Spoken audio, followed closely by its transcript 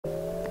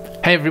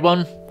Hey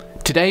everyone,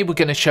 today we're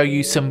going to show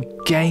you some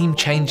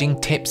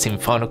game-changing tips in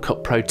Final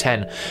Cut Pro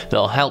 10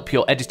 that'll help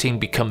your editing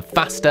become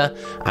faster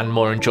and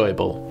more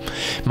enjoyable.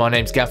 My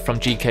name's Gav from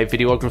GK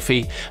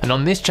Videography, and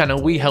on this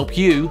channel we help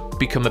you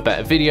become a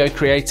better video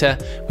creator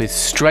with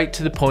straight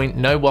to the point,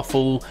 no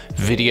waffle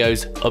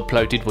videos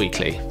uploaded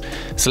weekly.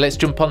 So let's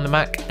jump on the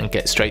Mac and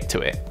get straight to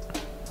it.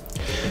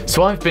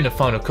 So I've been a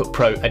Final Cut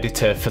Pro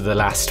editor for the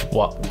last,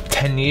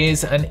 10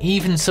 years, and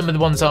even some of the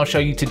ones I'll show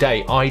you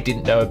today I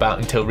didn't know about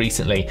until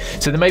recently.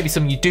 So there may be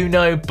some you do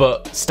know,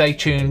 but stay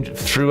tuned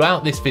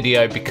throughout this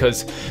video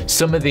because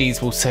some of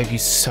these will save you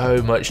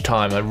so much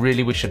time. I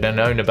really wish I'd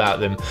known about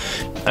them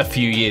a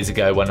few years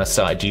ago when I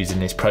started using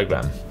this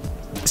program.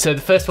 So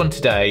the first one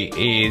today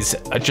is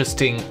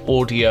adjusting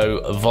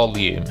audio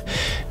volume.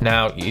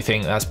 Now you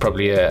think that's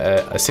probably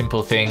a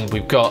simple thing.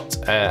 We've got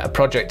a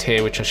project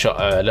here which I shot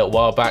a little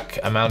while back,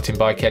 a mountain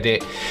bike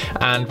edit,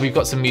 and we've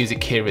got some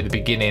music here at the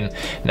beginning.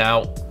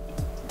 Now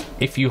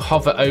if you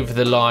hover over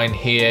the line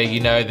here, you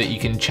know that you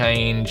can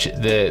change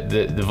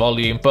the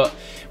volume, but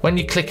when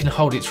you click and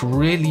hold, it's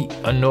really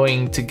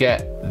annoying to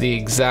get the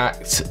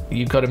exact,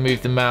 you've got to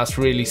move the mouse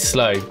really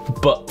slow.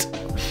 But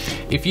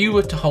if you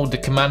were to hold the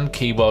command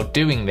key while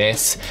doing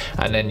this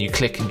and then you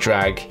click and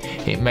drag,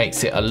 it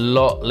makes it a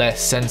lot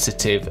less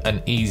sensitive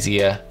and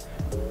easier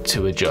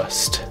to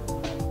adjust.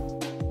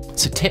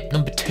 So tip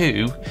number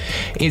 2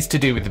 is to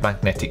do with the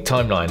magnetic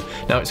timeline.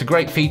 Now it's a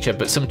great feature,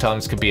 but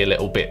sometimes can be a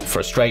little bit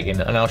frustrating,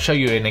 and I'll show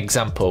you an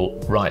example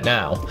right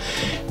now.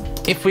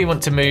 If we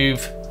want to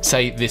move,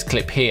 say, this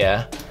clip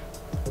here,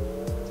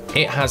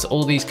 it has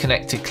all these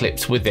connected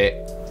clips with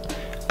it,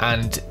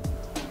 and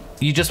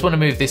you just want to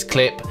move this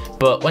clip,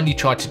 but when you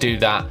try to do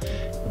that,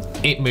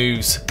 it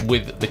moves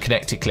with the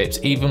connected clips.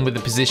 Even with the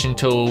position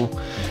tool,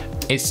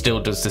 it still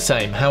does the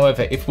same.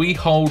 However, if we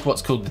hold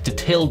what's called the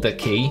tilde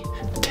key,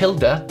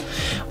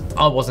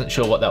 I wasn't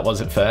sure what that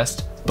was at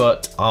first,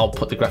 but I'll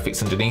put the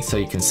graphics underneath so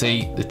you can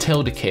see the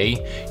tilde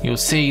key. You'll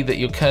see that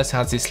your cursor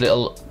has this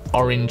little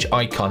orange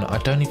icon. I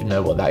don't even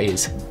know what that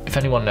is. If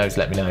anyone knows,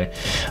 let me know.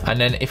 And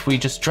then if we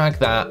just drag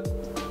that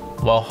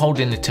while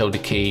holding the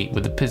tilde key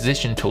with the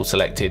position tool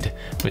selected,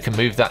 we can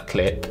move that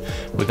clip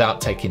without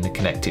taking the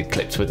connected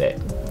clips with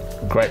it.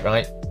 Great,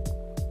 right?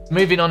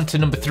 Moving on to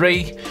number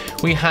 3,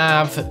 we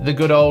have the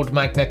good old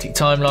magnetic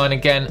timeline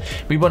again.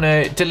 We want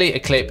to delete a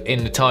clip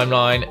in the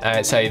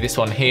timeline, say this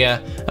one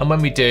here, and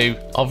when we do,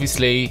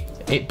 obviously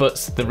it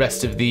butts the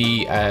rest of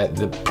the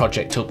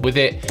project up with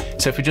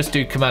it. So if we just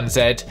do Command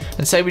Z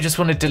and say we just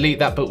want to delete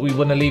that, but we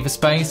want to leave a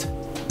space,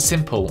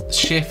 simple,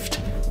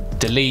 Shift,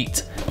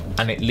 delete,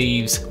 and it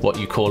leaves what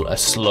you call a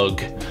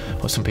slug,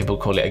 or some people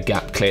call it a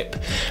gap clip,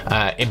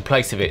 in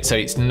place of it, so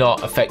it's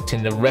not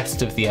affecting the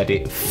rest of the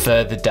edit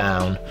further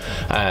down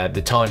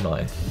the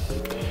timeline.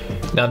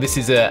 Now this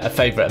is a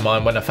favourite of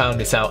mine when I found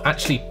this out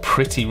actually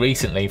pretty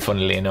recently,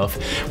 funnily enough.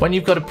 When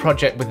you've got a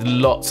project with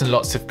lots and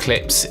lots of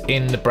clips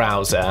in the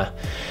browser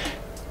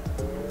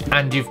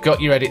and you've got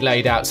your edit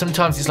laid out,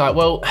 sometimes it's like,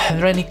 well, are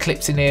there any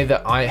clips in here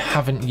that I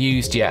haven't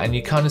used yet? And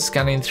you're kind of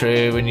scanning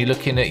through and you're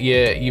looking at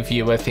your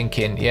viewer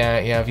thinking,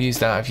 yeah, I've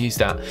used that.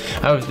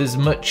 However, there's a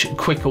much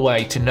quicker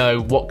way to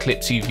know what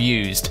clips you've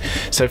used.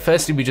 So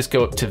firstly, we just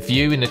go up to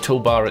View in the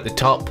toolbar at the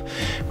top.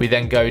 We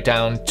then go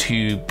down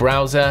to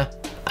Browser,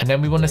 and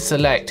then we want to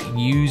select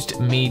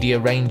Used Media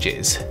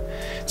Ranges.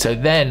 So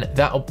then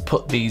that'll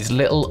put these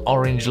little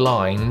orange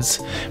lines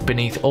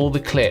beneath all the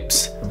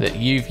clips that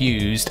you've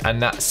used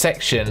and that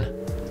section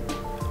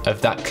of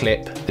that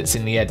clip that's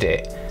in the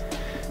edit.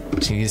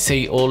 So you can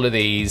see all of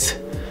these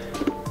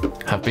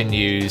have been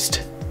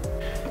used.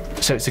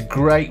 So it's a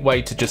great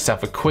way to just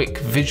have a quick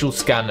visual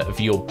scan of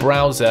your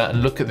browser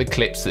and look at the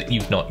clips that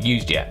you've not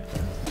used yet.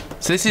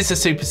 So this is a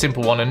super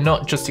simple one and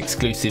not just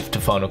exclusive to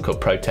Final Cut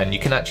Pro 10. You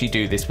can actually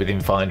do this within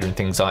Finder and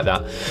things like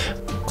that.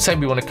 Say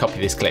we want to copy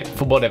this clip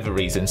for whatever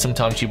reason.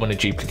 Sometimes you want to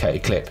duplicate a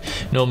clip.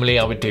 Normally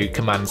I would do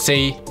Command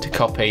C to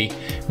copy,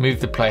 move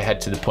the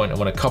playhead to the point I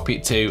want to copy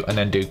it to, and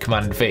then do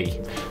Command V.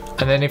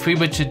 And then if we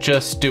were to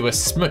just do a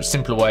much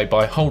simpler way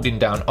by holding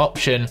down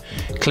Option,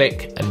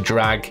 click and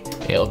drag,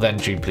 it'll then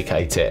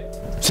duplicate it.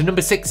 So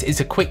number 6 is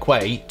a quick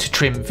way to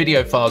trim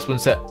video files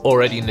once they're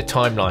already in the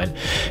timeline.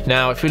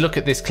 Now, if we look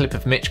at this clip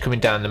of Mitch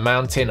coming down the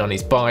mountain on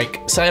his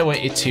bike, say I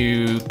wanted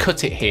to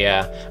cut it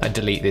here and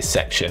delete this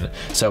section.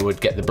 So I would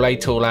get the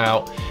blade tool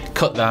out,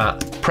 cut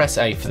that, press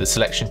A for the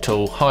selection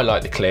tool,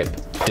 highlight the clip,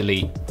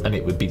 delete, and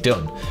it would be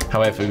done.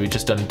 However, we would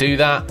just undo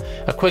that.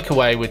 A quicker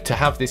way would to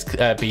have this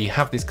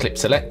have this clip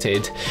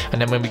selected, and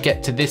then when we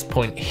get to this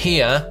point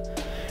here,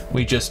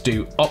 we just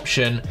do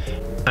Option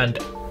and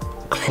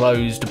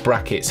closed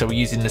bracket. So we're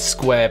using the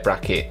square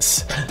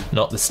brackets,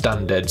 not the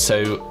standard.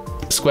 So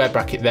square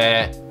bracket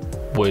there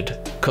would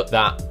cut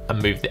that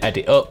and move the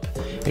edit up.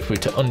 If we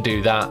were to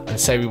undo that and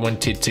say we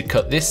wanted to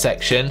cut this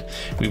section,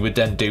 we would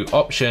then do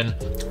Option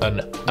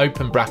and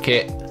open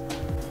bracket,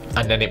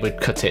 and then it would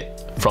cut it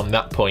from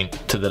that point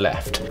to the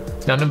left.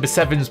 Now number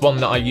 7 is one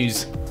that I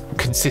use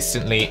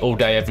consistently all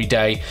day, every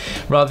day.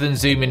 Rather than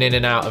zooming in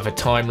and out of a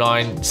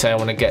timeline, say I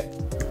want to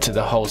get to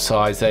the whole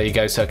size. There you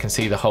go, so I can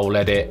see the whole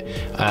edit.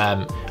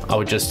 I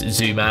would just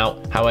zoom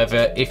out.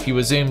 However, if you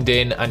were zoomed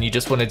in and you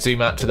just want to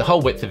zoom out to the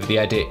whole width of the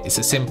edit, it's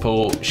a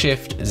simple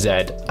Shift Z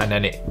and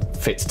then it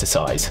fits to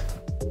size.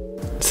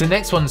 So the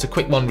next one's a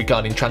quick one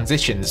regarding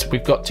transitions.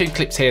 We've got two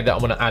clips here that I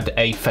want to add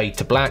a fade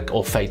to black,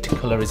 or fade to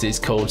color as it's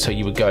called. So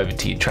you would go over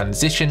to your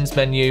transitions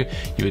menu,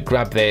 you would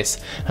grab this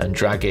and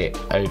drag it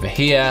over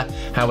here.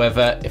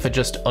 However, if I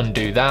just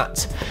undo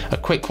that, a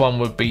quick one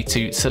would be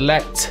to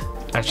select.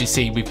 As you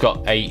see, we've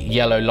got a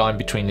yellow line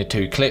between the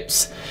two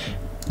clips.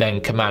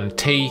 Then Command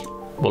T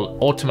will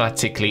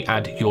automatically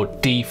add your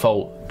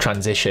default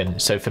transition.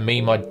 So for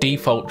me, my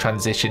default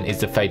transition is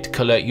the fade to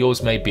color.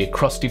 Yours may be a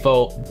cross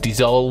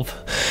dissolve.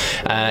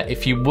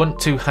 If you want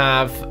to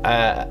have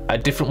a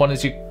different one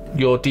as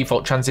your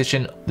default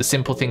transition, the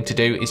simple thing to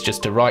do is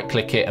just to right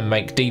click it and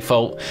make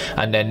default,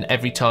 and then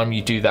every time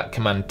you do that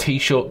Command T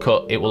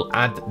shortcut, it will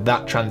add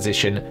that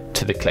transition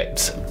to the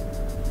clips.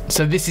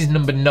 So this is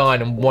number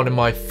 9 and one of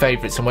my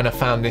favorites, and when I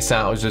found this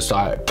out I was just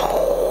like,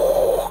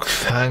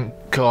 thank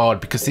God,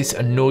 because this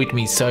annoyed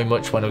me so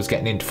much when I was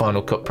getting into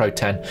Final Cut Pro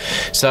 10.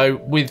 So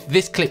with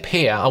this clip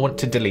here, I want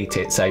to delete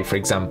it, say for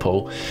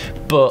example,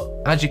 but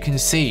as you can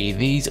see,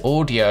 these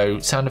audio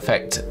sound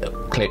effect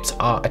clips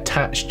are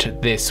attached to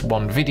this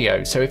one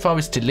video. So if I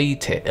was to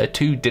delete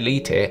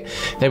it,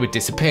 they would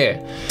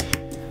disappear.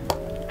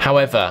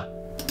 However,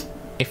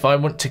 if I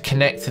want to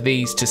connect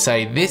these to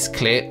say this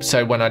clip,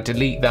 so when I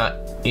delete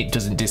that, it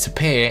doesn't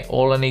disappear,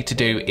 all I need to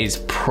do is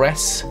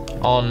press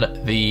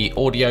on the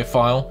audio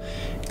file,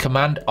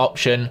 Command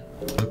Option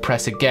and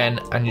press again,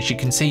 and as you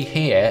can see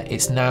here,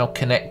 it's now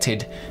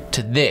connected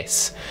to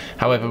this.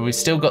 However, we've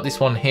still got this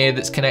one here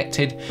that's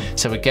connected,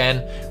 so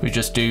again we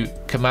just do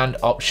Command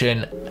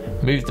Option,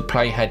 move the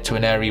playhead to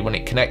an area you want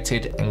it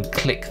connected and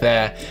click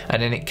there,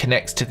 and then it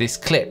connects to this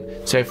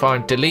clip. So if I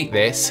delete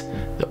this,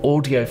 the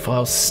audio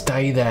files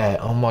stay there.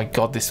 Oh my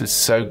God, this was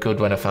so good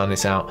when I found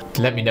this out.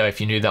 Let me know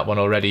if you knew that one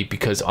already,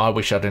 because I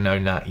wish I'd have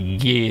known that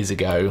years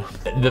ago.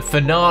 The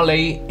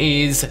finale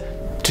is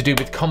to do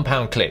with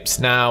compound clips.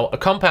 Now, a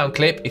compound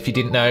clip, if you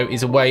didn't know,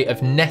 is a way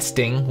of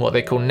nesting, what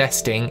they call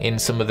nesting in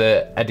some of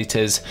the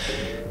editors,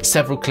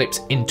 several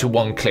clips into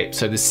one clip.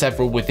 So there's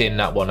several within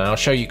that one, and I'll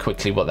show you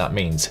quickly what that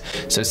means.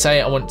 So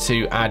say I want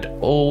to add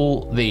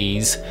all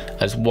these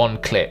as one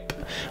clip.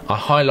 I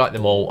highlight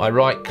them all, I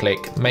right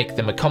click, make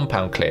them a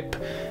compound clip,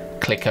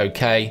 click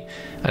OK,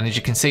 and as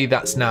you can see,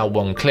 that's now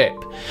one clip.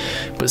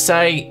 But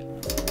say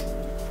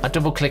I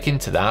double click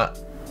into that,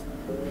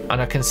 and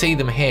I can see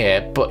them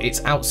here, but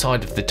it's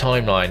outside of the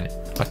timeline.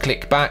 I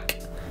click back,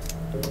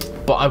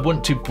 but I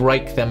want to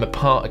break them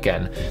apart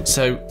again.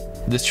 So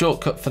the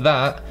shortcut for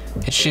that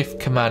is Shift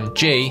Command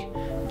G,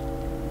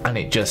 and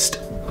it just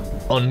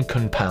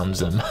uncompounds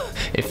them,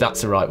 if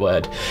that's the right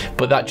word.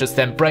 But that just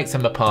then breaks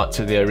them apart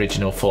to the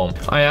original form.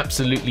 I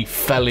absolutely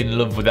fell in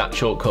love with that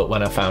shortcut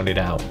when I found it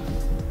out.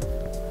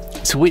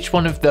 So which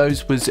one of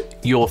those was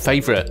your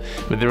favourite?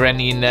 Were there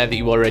any in there that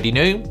you already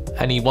knew?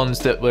 Any ones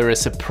that were a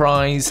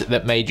surprise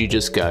that made you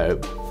just go?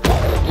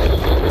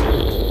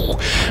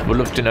 We'd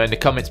love to know in the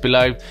comments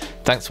below.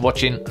 Thanks for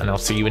watching, and I'll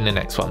see you in the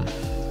next one.